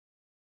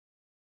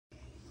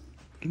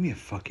Give me a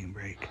fucking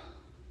break.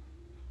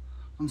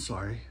 I'm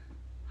sorry.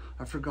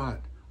 I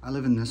forgot. I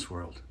live in this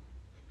world.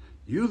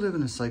 You live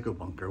in a psycho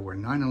bunker where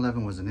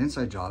 9/11 was an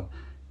inside job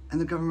and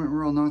the government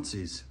were all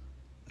Nazis.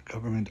 The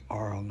government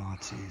are all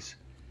Nazis.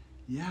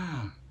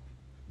 Yeah,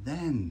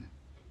 then.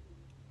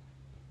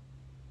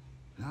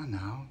 Not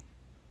now.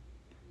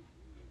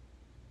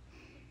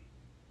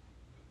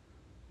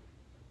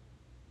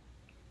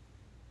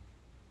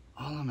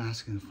 All I'm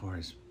asking for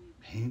is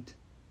paint,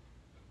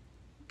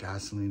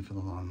 gasoline for the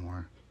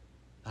lawnmower.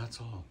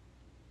 That's all.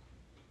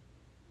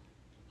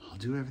 I'll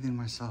do everything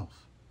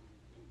myself.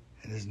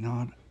 It is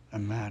not a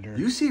matter...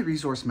 You see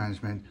resource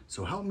management,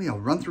 so help me, I'll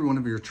run through one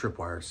of your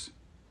tripwires.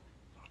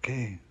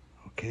 Okay.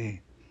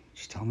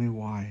 Just tell me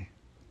why.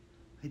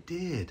 I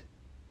did.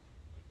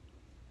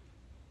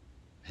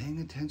 Paying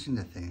attention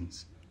to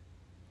things.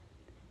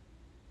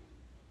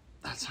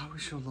 That's how we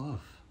show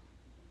love.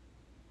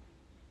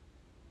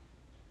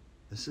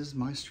 This is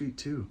my street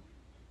too.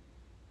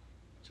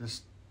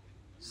 Just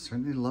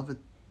certainly love it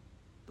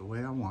the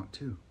way I want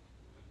to.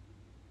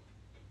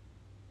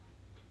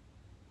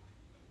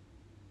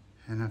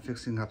 And I'm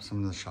fixing up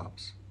some of the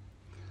shops.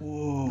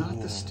 Whoa.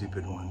 Not the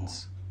stupid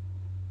ones.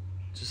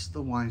 Just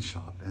the wine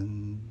shop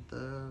and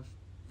the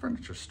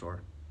furniture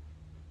store.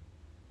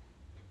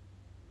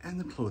 And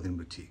the clothing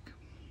boutique.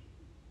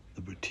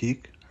 The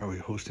boutique? Are we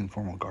hosting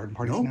formal garden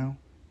parties Nope, now?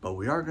 but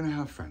we are gonna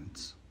have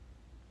friends.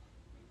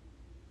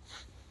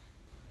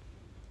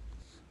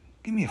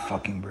 Give me a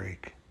fucking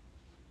break.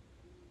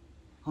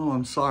 Oh,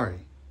 I'm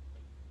sorry.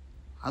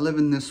 I live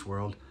in this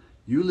world.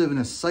 You live in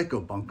a psycho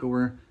bunker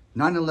where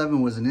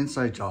 9/11 was an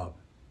inside job.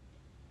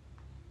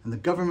 And the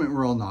government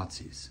were all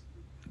Nazis.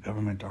 The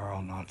government are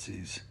all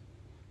Nazis.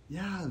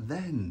 Yeah,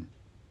 then.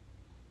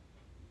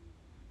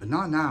 But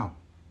not now.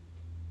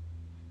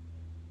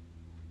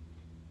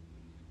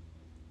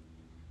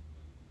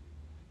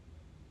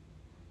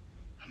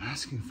 I'm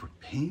asking for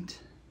paint,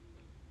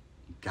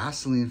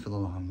 gasoline for the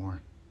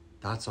lawnmower.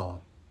 That's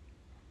all.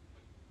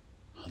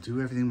 I'll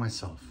do everything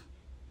myself.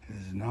 It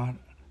is not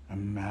a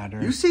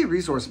matter... You see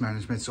resource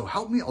management, so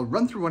help me, I'll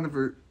run through one of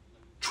your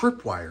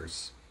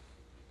tripwires.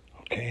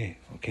 Okay,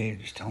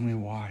 just tell me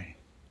why.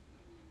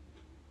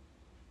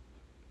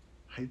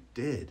 I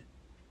did.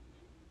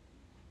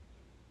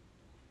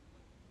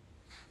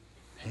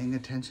 Paying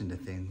attention to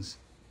things.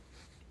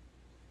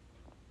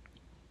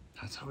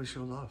 That's how we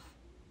show love.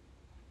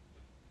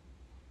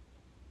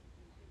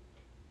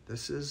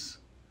 This is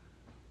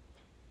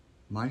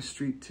my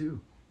street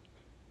too.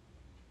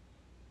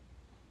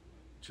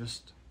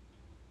 Just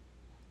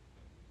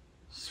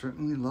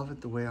certainly love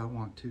it the way I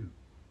want to.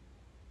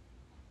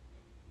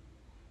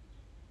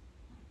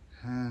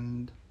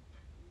 And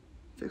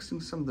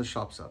fixing some of the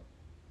shops up.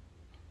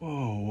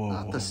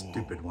 Not the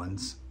stupid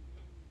ones.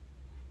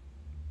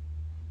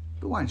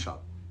 The wine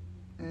shop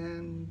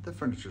and the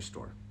furniture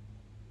store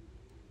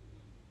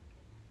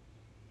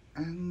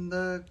and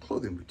the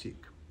clothing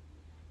boutique.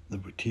 The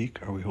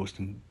boutique? Are we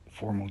hosting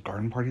formal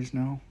garden parties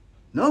now?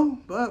 No,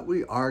 but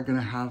we are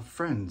gonna have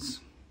friends.